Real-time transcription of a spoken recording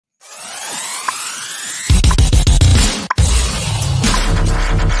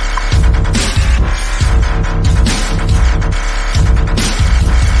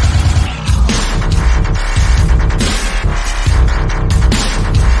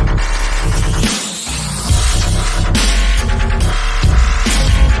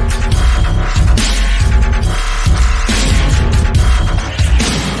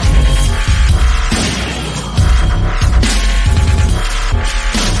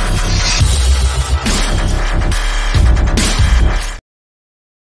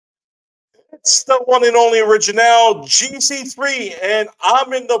It's the one and only original GC3, and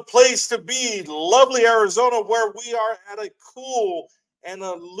I'm in the place to be, lovely Arizona, where we are at a cool and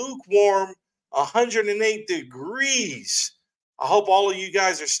a lukewarm 108 degrees. I hope all of you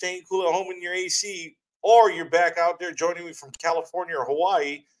guys are staying cool at home in your AC, or you're back out there joining me from California or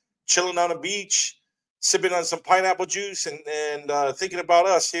Hawaii, chilling on a beach, sipping on some pineapple juice, and thinking about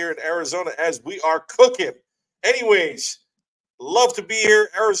us here in Arizona as we are cooking. Anyways, love to be here,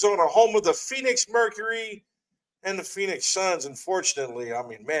 Arizona, home of the Phoenix Mercury and the Phoenix Suns. Unfortunately, I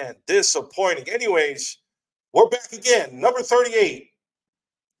mean, man, disappointing. Anyways, we're back again, number 38,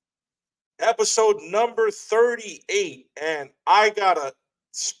 episode number 38, and I got a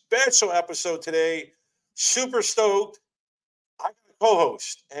special episode today. Super stoked. I got a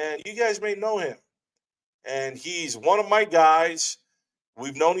co-host, and you guys may know him, and he's one of my guys.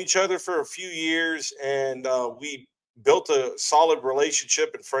 We've known each other for a few years, and we built a solid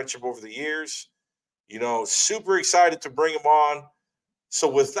relationship and friendship over the years. You know, super excited to bring him on. So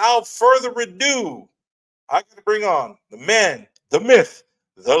without further ado, I got to bring on the man, the myth,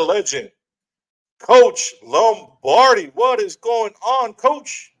 the legend, Coach Lombardi. What is going on,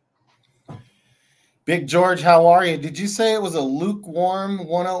 Coach? Big George, how are you? Did you say it was a lukewarm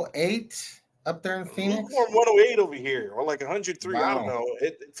 108 up there in Phoenix? Lukewarm 108 over here, or like 103. Wow. I don't know.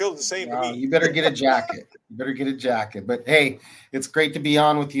 It feels the same to me. You better get a jacket. But hey, it's great to be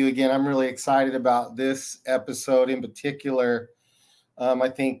on with you again. I'm really excited about this episode in particular. I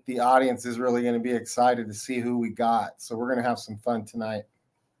think the audience is really going to be excited to see who we got. So we're going to have some fun tonight.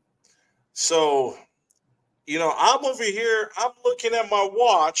 So, you know, I'm over here. I'm looking at my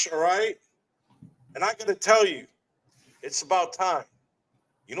watch, all right? And I got to tell you, it's about time.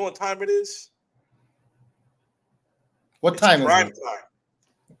 You know what time it is? What time is it?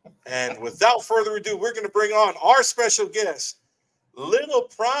 Time. And without further ado, we're going to bring on our special guest, Lil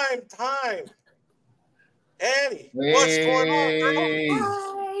Prime Time. Annie, what's going on, girl?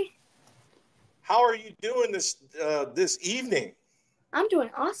 Hi. How are you doing this evening? I'm doing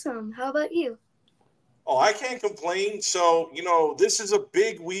awesome. How about you? Oh, I can't complain. So, you know, this is a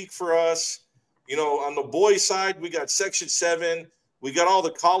big week for us. You know, on the boys' side, we got Section 7. We got all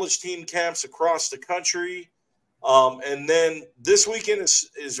the college team camps across the country. And then this weekend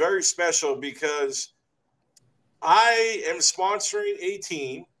is very special because I am sponsoring a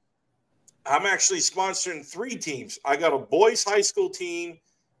team. I'm actually sponsoring 3 teams. I got a boys' high school team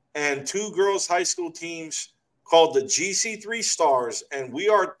and 2 girls' high school teams called the GC3 Stars, and we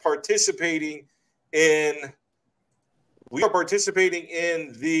are participating in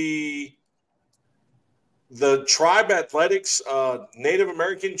the Tribe Athletics Native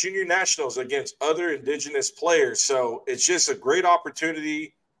American Junior Nationals against other Indigenous players. So it's just a great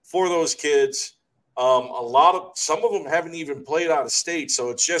opportunity for those kids. Some of them haven't even played out of state,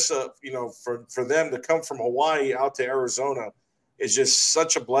 so it's just for them to come from Hawaii out to Arizona is just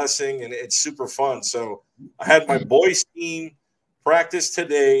such a blessing, and it's super fun. So I had my boys team practice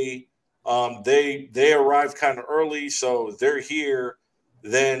today. They arrived kind of early, so they're here.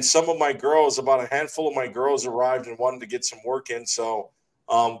 Then some of my girls, about a handful of my girls, arrived and wanted to get some work in. So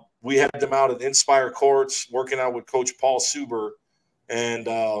we had them out at Inspire Courts working out with Coach Paul Suber. And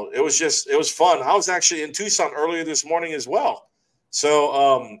it was fun. I was actually in Tucson earlier this morning as well.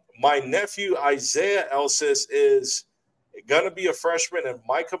 So my nephew, Isaiah Elsis, is going to be a freshman at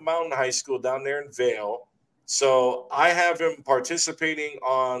Micah Mountain High School down there in Vail. So I have him participating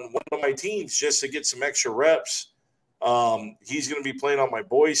on one of my teams just to get some extra reps. He's going to be playing on my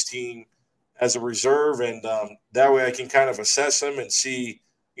boys team as a reserve, and that way I can kind of assess him and see,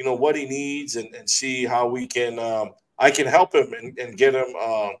 you know, what he needs and see how we can I can help him and get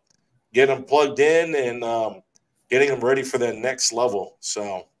him plugged in and getting him ready for that next level.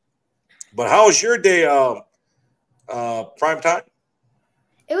 So, but how was your day, Prime Time?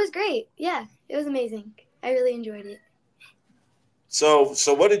 It was great. Yeah, it was amazing. I really enjoyed it. So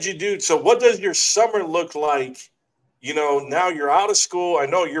what did you do? So what does your summer look like? You know, now you're out of school. I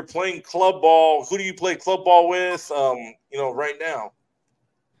know you're playing club ball. Who do you play club ball with? You know, right now.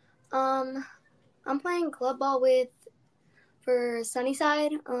 I'm playing club ball for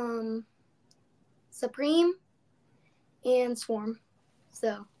Sunnyside, Supreme, and Swarm.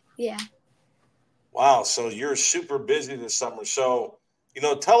 So yeah. Wow. So you're super busy this summer. So, you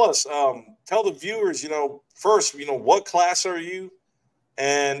know, tell the viewers, you know, first, you know, what class are you?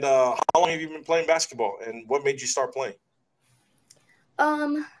 And how long have you been playing basketball? And what made you start playing?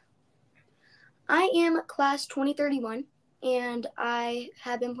 I am class 2031, and I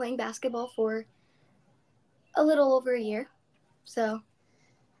have been playing basketball for a little over a year. So,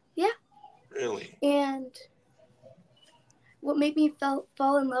 yeah. Really? And what made me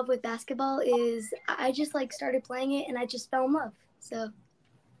fall in love with basketball is I just like started playing it and I just fell in love. So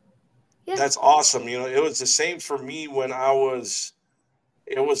yeah. That's awesome. It was the same for me when it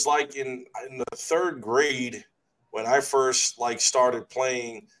was like in the third grade when I first like started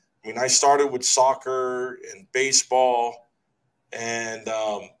playing. I mean, I started with soccer and baseball, and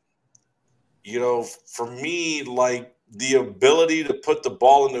for me, like the ability to put the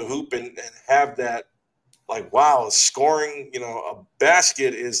ball in the hoop and have that, like, wow, scoring, a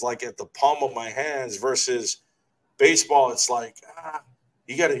basket is like at the palm of my hands versus baseball. It's like,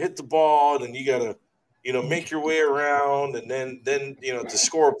 you got to hit the ball and then you got to, make your way around. And then, to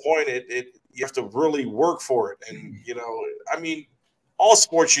score a point, you have to really work for it. And, I mean, all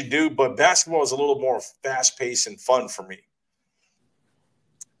sports you do, but basketball is a little more fast paced and fun for me.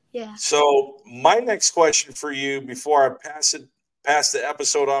 Yeah. So my next question for you before I pass the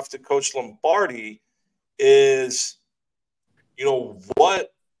episode off to Coach Lombardi is,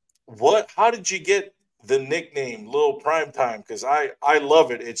 how did you get the nickname Lil Prime Time? Because I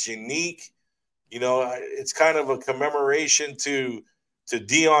love it. It's unique. It's kind of a commemoration to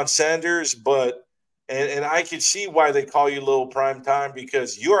Deion Sanders, but and I can see why they call you Lil Prime Time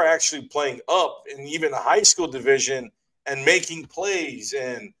because you're actually playing up in even the high school division and making plays.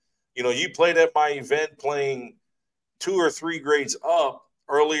 And you played at my event playing 2 or 3 grades up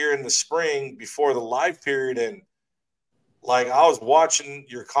earlier in the spring before the live period, and like I was watching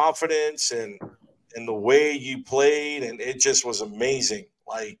your confidence and the way you played, and it just was amazing.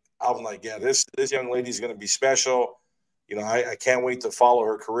 Like I'm like, yeah, this young lady is going to be special. I can't wait to follow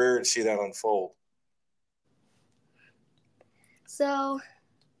her career and see that unfold. So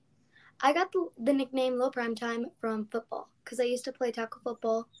I got the nickname Lil Prime Time from football because I used to play tackle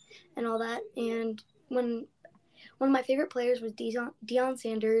football and all that. And when one of my favorite players was Deion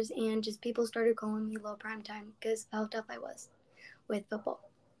Sanders, and just people started calling me Lil Prime Time because of how tough I was with football.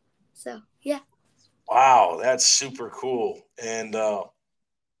 So yeah. Wow, that's super cool. And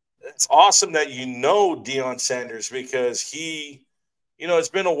it's awesome that Deion Sanders because it's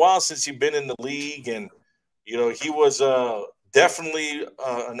been a while since he's been in the league, and he was definitely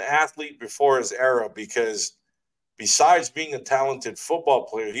an athlete before his era because besides being a talented football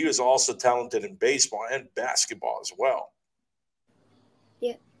player, he was also talented in baseball and basketball as well.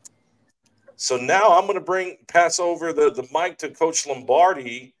 Yeah. So now I'm going to pass over the mic to Coach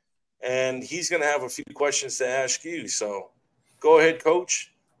Lombardi, and he's going to have a few questions to ask you. So go ahead,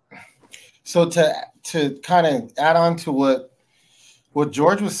 Coach. So to kind of add on to what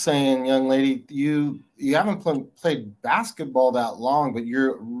George was saying, young lady, you haven't played basketball that long, but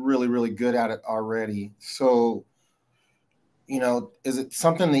you're really, really good at it already. So, is it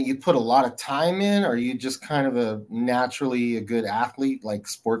something that you put a lot of time in, or are you just kind of naturally a good athlete, like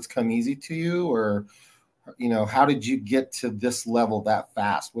sports come easy to you, or, how did you get to this level that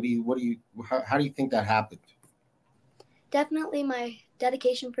fast? How do you think that happened? Definitely my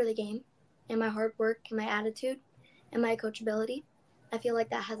dedication for the game and my hard work and my attitude and my coachability. I feel like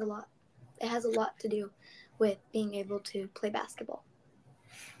that has a lot. It has a lot to do with being able to play basketball.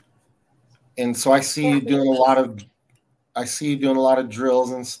 And so I see you doing a lot of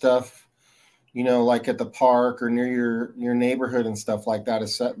drills and stuff, like at the park or near your neighborhood and stuff like that.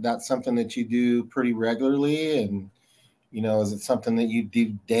 Is that something that you do pretty regularly? And, is it something that you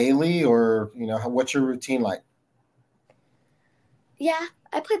do daily, or, what's your routine like? Yeah,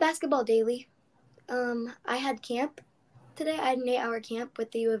 I play basketball daily. I had camp today. I had an 8-hour camp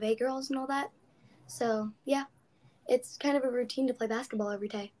with the U of A girls and all that. So, yeah, it's kind of a routine to play basketball every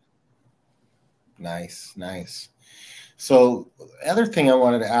day. Nice. So the other thing I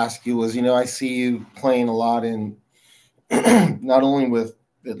wanted to ask you was, I see you playing a lot in not only with,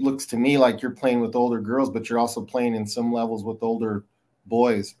 it looks to me like you're playing with older girls, but you're also playing in some levels with older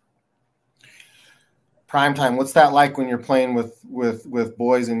boys. Prime time, what's that like when you're playing with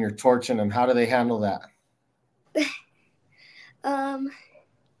boys and you're torching them? How do they handle that?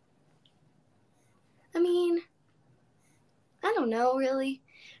 I mean, I don't know really.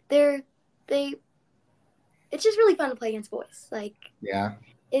 It's just really fun to play against boys. Like, yeah,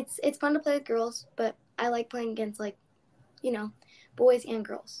 it's fun to play with girls, but I like playing against boys and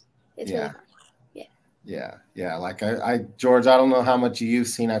girls. It's really fun. Yeah. Like George, I don't know how much you've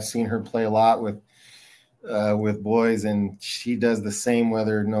seen. I've seen her play a lot with boys, and she does the same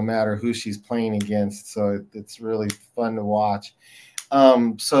no matter who she's playing against. So it's really fun to watch.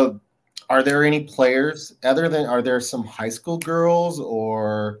 So are there any players are there some high school girls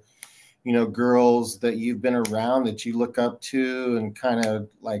or, girls that you've been around that you look up to and kind of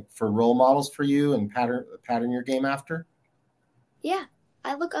like for role models for you and pattern your game after? Yeah,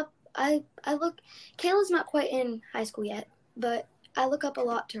 I look. Kayla's not quite in high school yet, but I look up a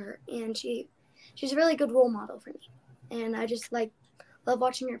lot to her, and she's a really good role model for me. And I just love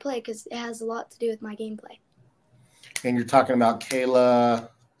watching her play because it has a lot to do with my gameplay. And you're talking about Kayla,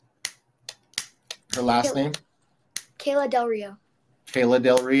 her last name? Kayla Del Rio. Kayla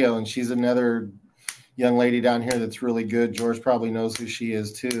Del Rio, and she's another young lady down here that's really good. George probably knows who she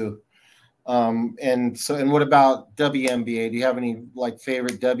is too. And what about WNBA? Do you have any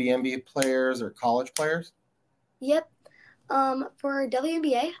favorite WNBA players or college players? Yep. For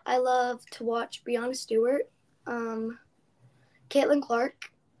WNBA, I love to watch Breanna Stewart, Caitlin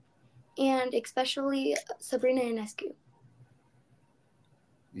Clark, and especially Sabrina Ionescu.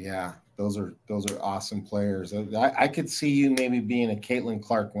 Yeah, those are awesome players. I could see you maybe being a Caitlin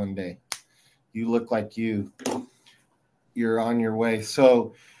Clark one day. You look like you're on your way.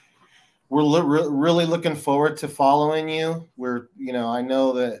 So we're really looking forward to following you. I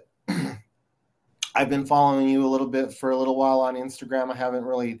know that I've been following you a little bit for a little while on Instagram. I haven't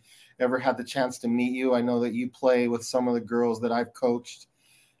really ever had the chance to meet you. I know that you play with some of the girls that I've coached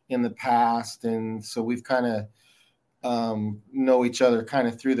in the past, and so we've kind of know each other kind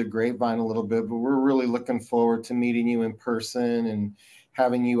of through the grapevine a little bit, but we're really looking forward to meeting you in person and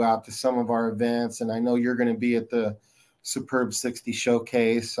having you out to some of our events. And I know you're going to be at the Superb 60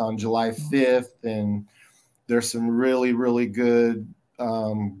 Showcase on July 5th, and there's some really, really good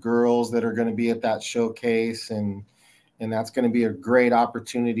girls that are going to be at that showcase, and that's going to be a great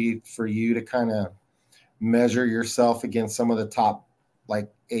opportunity for you to kind of measure yourself against some of the top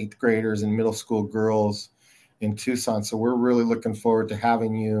 8th graders and middle school girls in Tucson. So we're really looking forward to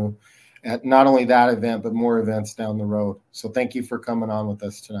having you at not only that event, but more events down the road. So thank you for coming on with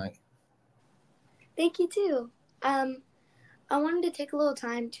us tonight. Thank you too. I wanted to take a little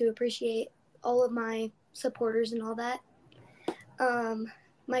time to appreciate all of my supporters and all that.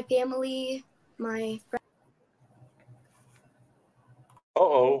 My family, my friends.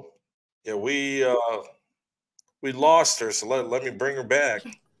 Yeah, we lost her, so let me bring her back.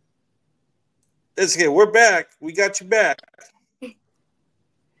 It's okay. We're back. We got you back.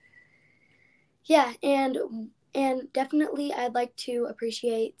 Yeah, and definitely I'd like to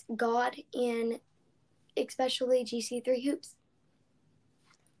appreciate God and especially GC3 Hoops.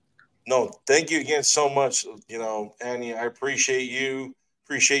 No, thank you again so much. Annie, I appreciate you,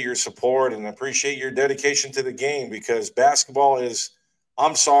 appreciate your support, and appreciate your dedication to the game, because basketball is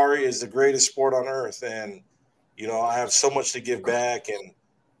the greatest sport on earth. And, I have so much to give back. And,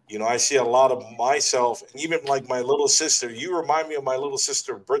 I see a lot of myself, and even like my little sister. You remind me of my little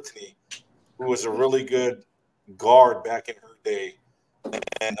sister, Brittany, who was a really good guard back in her day.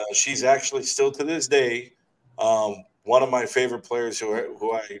 And she's actually still to this day one of my favorite players who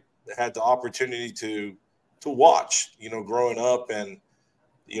I had the opportunity to watch, growing up. And,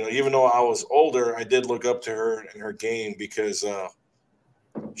 even though I was older, I did look up to her and her game, because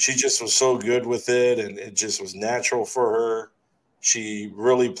she just was so good with it, and it just was natural for her. She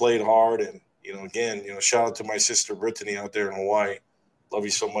really played hard. And, again, shout out to my sister Brittany out there in Hawaii. Love you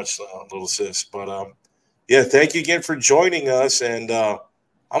so much, little sis. But yeah, thank you again for joining us. And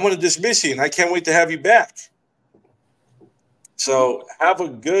I'm going to dismiss you, and I can't wait to have you back. So have a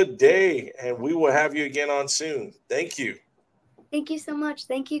good day, and we will have you again on soon. Thank you. Thank you so much.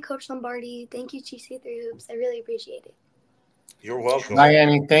 Thank you, Coach Lombardi. Thank you, GC3 Hoops. I really appreciate it. You're welcome. Bye,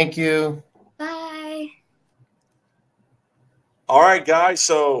 Annie. Thank you. Bye. All right, guys.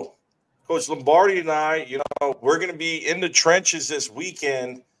 So Coach Lombardi and I, we're going to be in the trenches this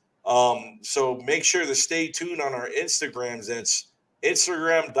weekend. So make sure to stay tuned on our Instagrams. That's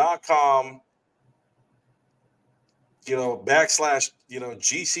Instagram.com, /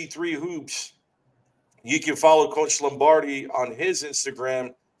 GC3 Hoops. You can follow Coach Lombardi on his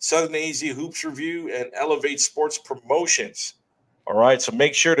Instagram, Southern AZ Hoops Review, and Elevate Sports Promotions. All right, so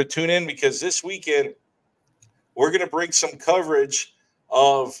make sure to tune in, because this weekend we're going to bring some coverage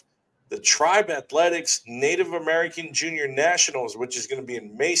of the Tribe Athletics Native American Junior Nationals, which is going to be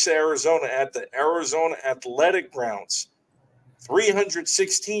in Mesa, Arizona, at the Arizona Athletic Grounds.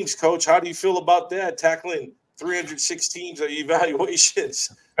 306 teams, Coach. How do you feel about that, tackling 306 teams at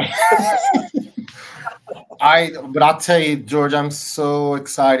evaluations? But I'll tell you, George, I'm so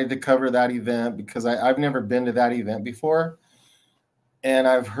excited to cover that event, because I've never been to that event before. And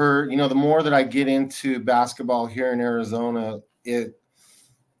I've heard, the more that I get into basketball here in Arizona, the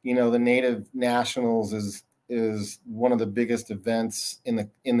Native Nationals is one of the biggest events in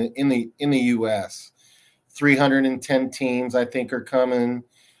the U.S. 310 teams, I think, are coming.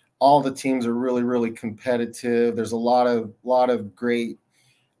 All the teams are really, really competitive. There's a lot of great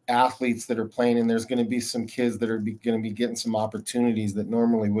athletes that are playing, and there's going to be some kids that are going to be getting some opportunities that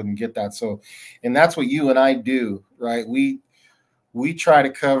normally wouldn't get that. So, and that's what you and I do, right? We try to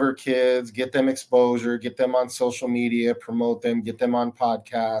cover kids, get them exposure, get them on social media, promote them, get them on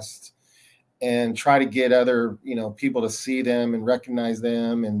podcasts, and try to get other, people to see them and recognize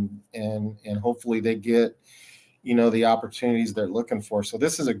them, and hopefully they get, the opportunities they're looking for. So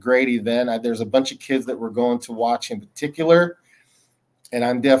this is a great event. There's a bunch of kids that we're going to watch in particular, and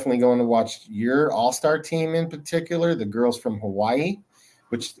I'm definitely going to watch your all-star team in particular, the girls from Hawaii,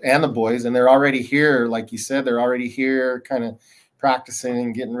 and the boys, and they're already here. Like you said, they're already here kind of practicing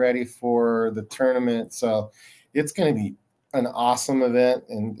and getting ready for the tournament. So it's going to be an awesome event,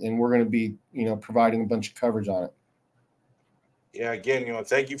 and we're going to be, providing a bunch of coverage on it. Yeah, again,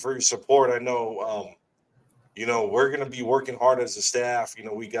 thank you for your support. I know, we're going to be working hard as a staff.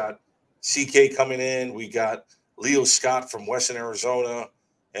 We got CK coming in. We got Leo Scott from Western Arizona.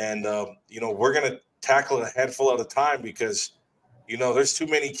 And, we're going to tackle a handful at a time because, there's too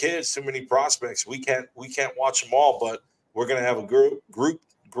many kids, too many prospects. We can't watch them all, but we're going to have a group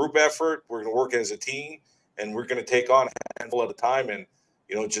effort. We're going to work as a team, and we're going to take on a handful at a time and,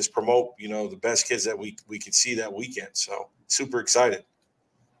 just promote, the best kids that we can see that weekend. So super excited.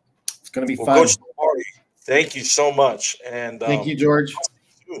 It's going to be fun. Coach Lombardi, thank you so much. And thank you, George.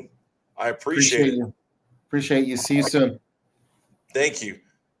 I appreciate it. Appreciate you. See you soon. Thank you.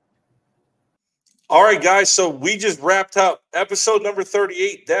 All right, guys. So we just wrapped up episode number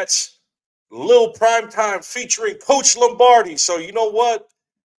 38. That's Lil Prime Time featuring Coach Lombardi. So you know what?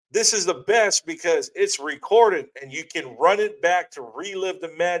 This is the best because it's recorded and you can run it back to relive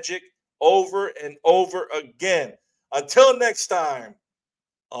the magic over and over again. Until next time,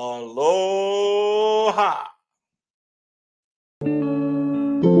 aloha.